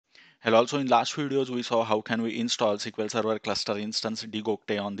And also in last videos, we saw how can we install SQL Server cluster instance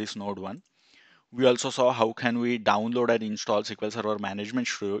dgocte on this node 1. We also saw how can we download and install SQL Server Management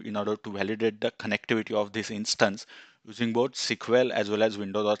Studio in order to validate the connectivity of this instance using both SQL as well as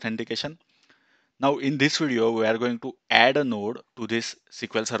Windows authentication. Now in this video, we are going to add a node to this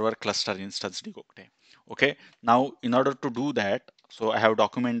SQL Server cluster instance dgocte. Okay, now in order to do that, so I have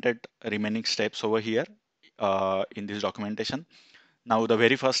documented remaining steps over here in this documentation. Now the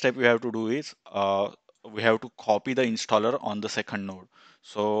very first step we have to do is we have to copy the installer on the second node.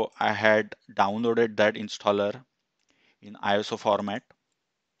 So I had downloaded that installer in ISO format.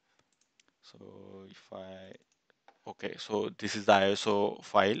 So if I, okay, so this is the ISO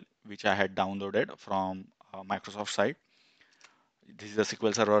file which I had downloaded from Microsoft site. This is the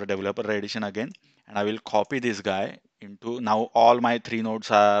SQL Server Developer Edition again, and I will copy this guy into, now all my three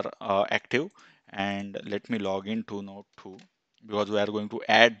nodes are active, and let me log into node 2 because we are going to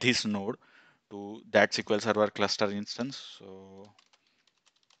add this node to that SQL Server cluster instance. So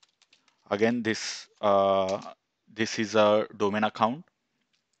again, this is a domain account.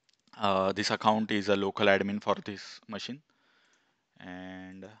 This account is a local admin for this machine,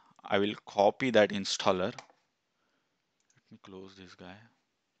 and I will copy that installer. Let me close this guy.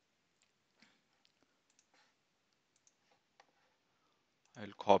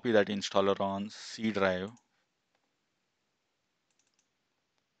 I'll copy that installer on C drive.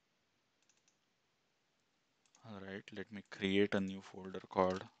 All right, let me create a new folder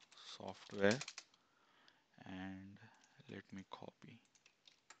called software, and let me copy.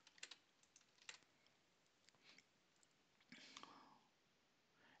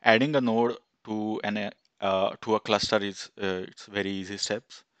 Adding a node to a cluster is it's very easy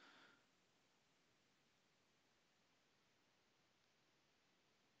steps.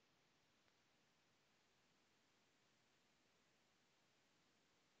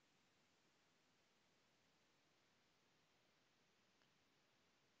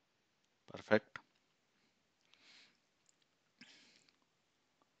 Perfect.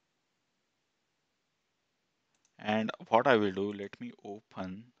 And what I will do, let me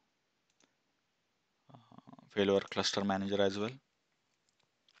open Failover Cluster Manager as well.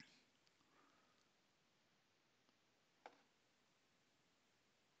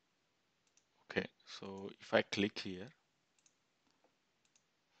 Okay, so if I click here,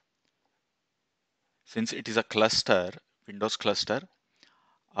 since it is a cluster, Windows cluster,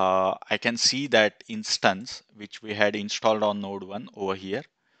 I can see that instance which we had installed on node 1 over here.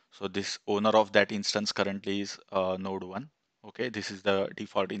 So this owner of that instance currently is node 1. Okay, this is the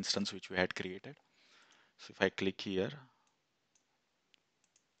default instance which we had created. So if I click here,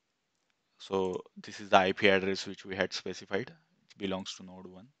 so this is the IP address which we had specified. It belongs to node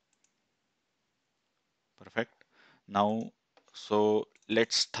 1. Perfect. Now, so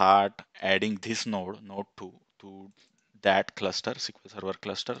let's start adding this node 2, to that cluster, SQL Server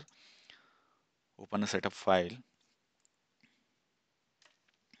cluster. Open a setup file.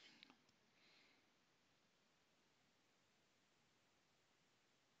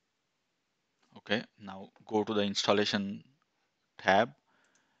 Okay, now go to the installation tab,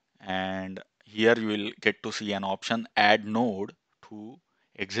 and here you will get to see an option add node to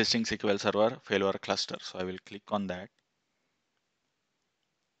existing SQL Server Failover cluster. So I will click on that.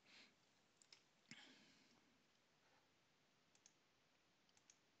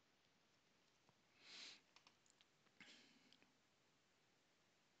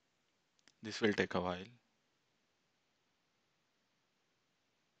 This will take a while.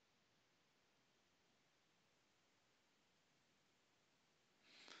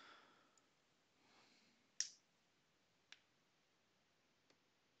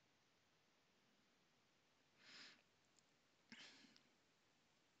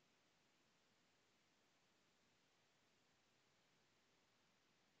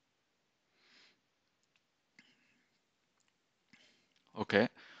 Okay,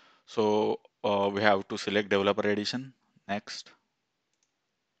 so we have to select Developer Edition. Next.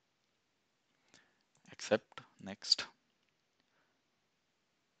 Accept. Next.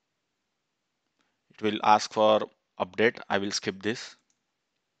 It will ask for update. I will skip this.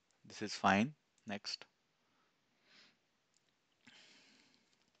 This is fine. Next.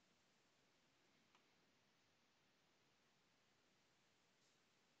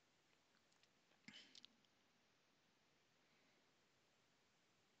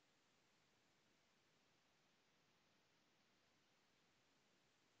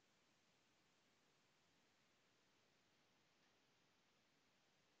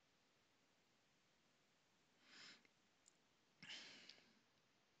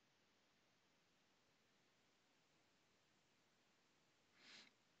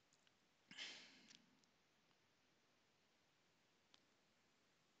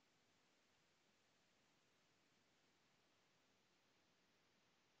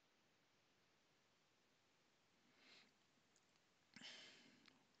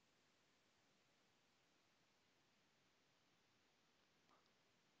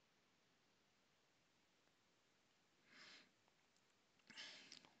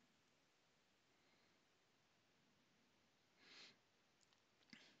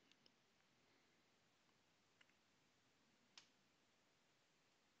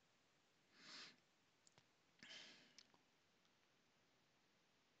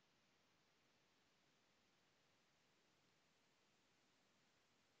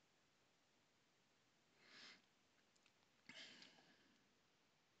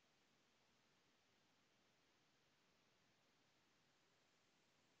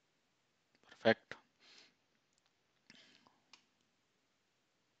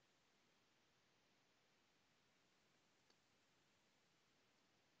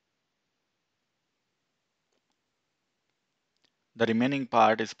 The remaining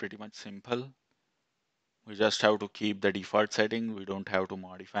part is pretty much simple. We just have to keep the default setting. We don't have to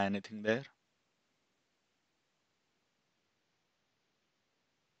modify anything there.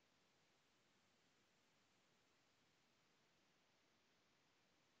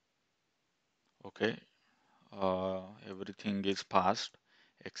 Okay, everything is passed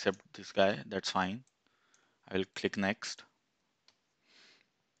except this guy. That's fine. I will click next.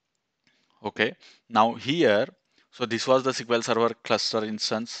 Okay, now here, so this was the SQL Server cluster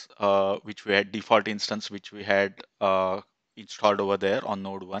instance, which we had default instance, which we had installed over there on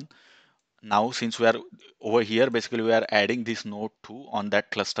node 1. Now, since we are over here, basically we are adding this node 2 on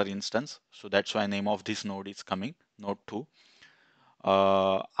that cluster instance. So that's why name of this node is coming, node 2.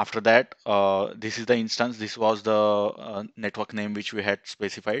 After that, this is the instance. This was the network name which we had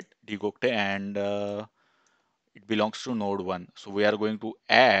specified, dgokte, and it belongs to node 1. So we are going to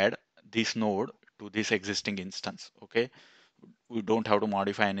add this node to this existing instance. Okay, we don't have to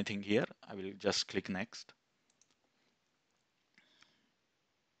modify anything here. I will just click next.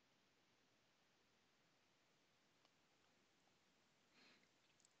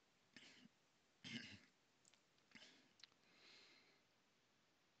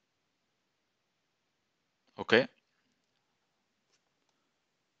 Okay,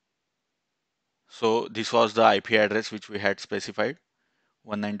 so this was the IP address which we had specified,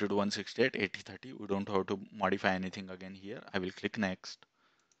 192.168.80.30. We don't have to modify anything again here. I will click next.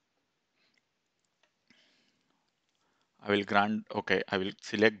 I will grant, okay, I will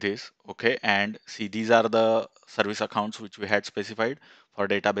select this, okay, and see these are the service accounts which we had specified for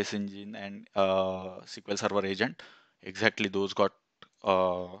database engine and SQL Server agent. Exactly those got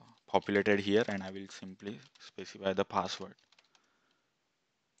uh, populated here, and I will simply specify the password.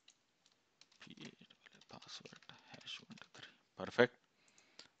 Password #123. Perfect.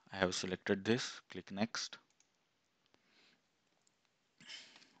 I have selected this. Click next.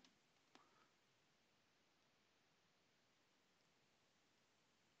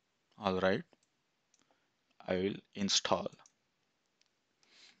 All right. I will install.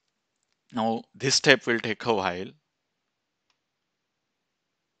 Now this step will take a while.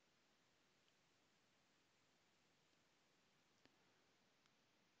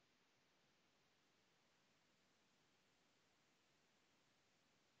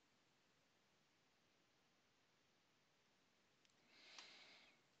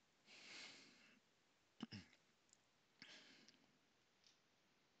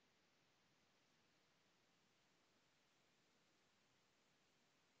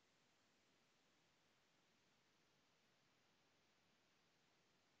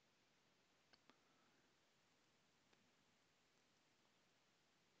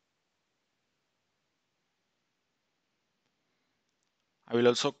 I will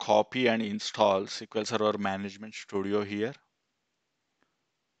also copy and install SQL Server Management Studio here.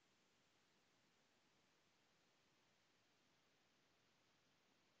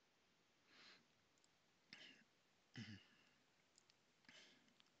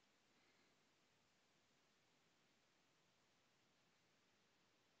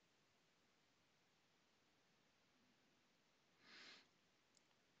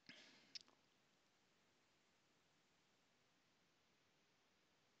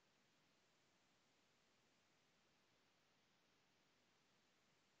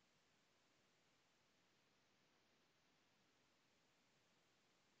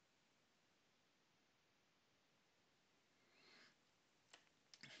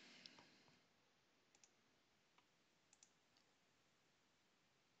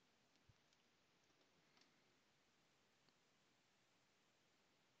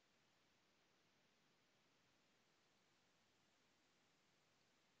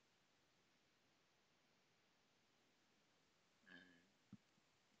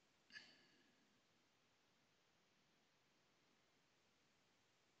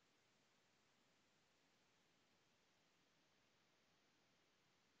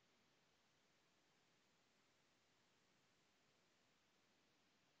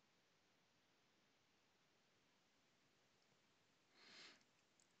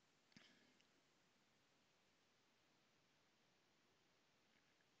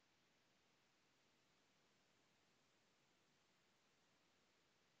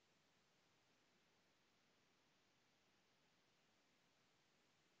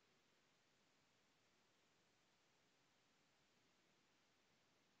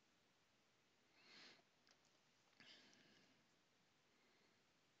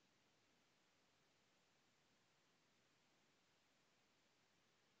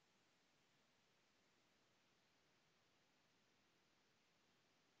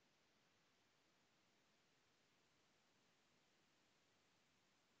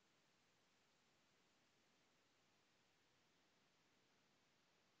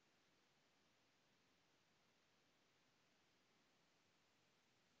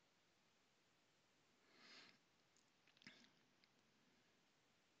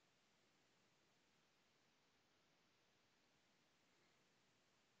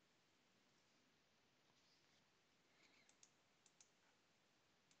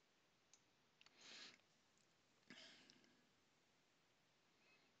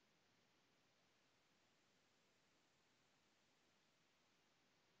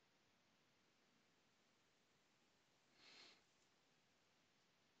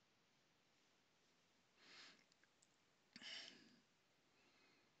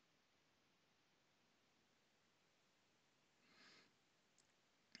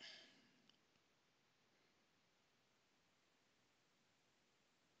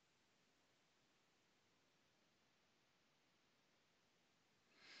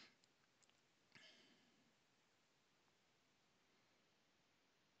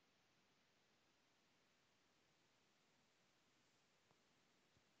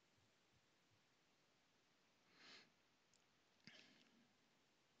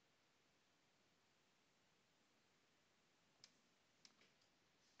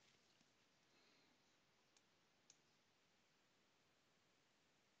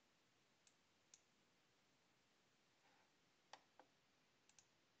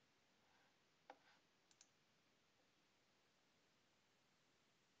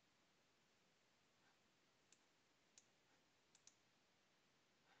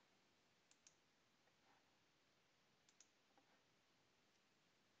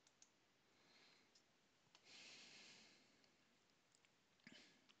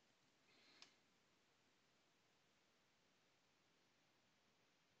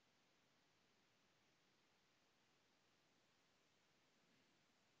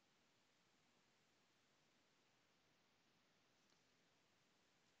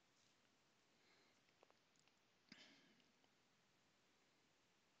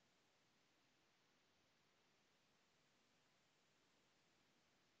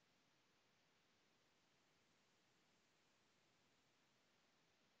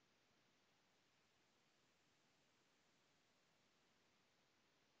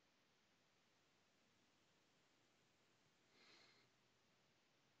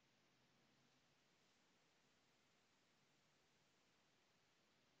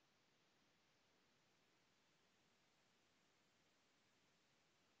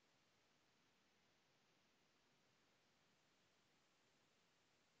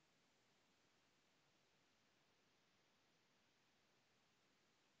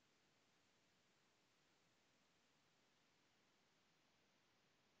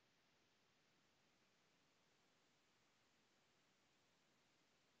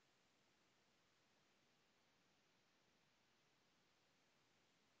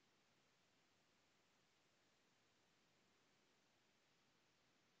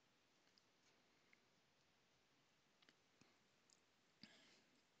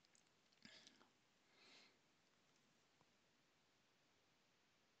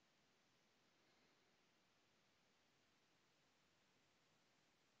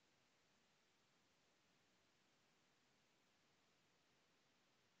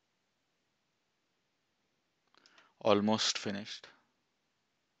 Almost finished.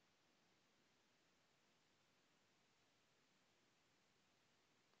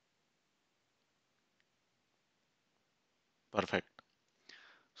 Perfect.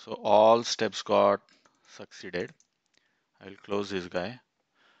 So all steps got succeeded. I will close this guy.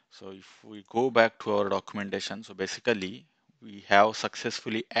 So if we go back to our documentation, so basically we have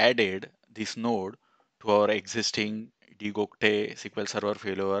successfully added this node to our existing dgokte SQL Server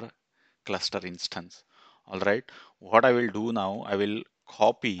failover cluster instance. All right. What I will do now, I will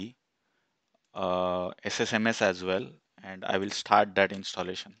copy SSMS as well, and I will start that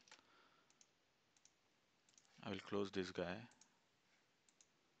installation. I will close this guy.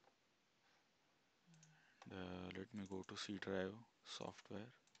 Let me go to C drive software.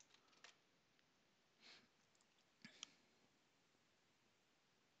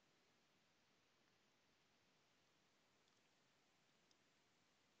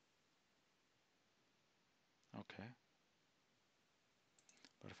 Okay,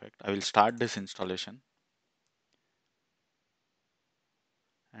 perfect. I will start this installation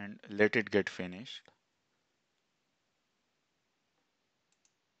and let it get finished.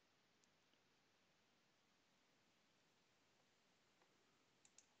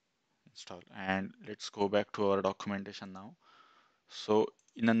 Install, and let's go back to our documentation now. So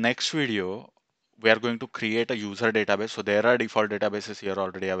in the next video, we are going to create a user database. So there are default databases here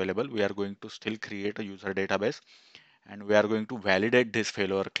already available. We are going to still create a user database, and we are going to validate this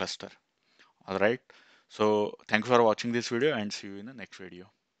failover cluster. All right. So thank you for watching this video, and see you in the next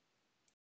video.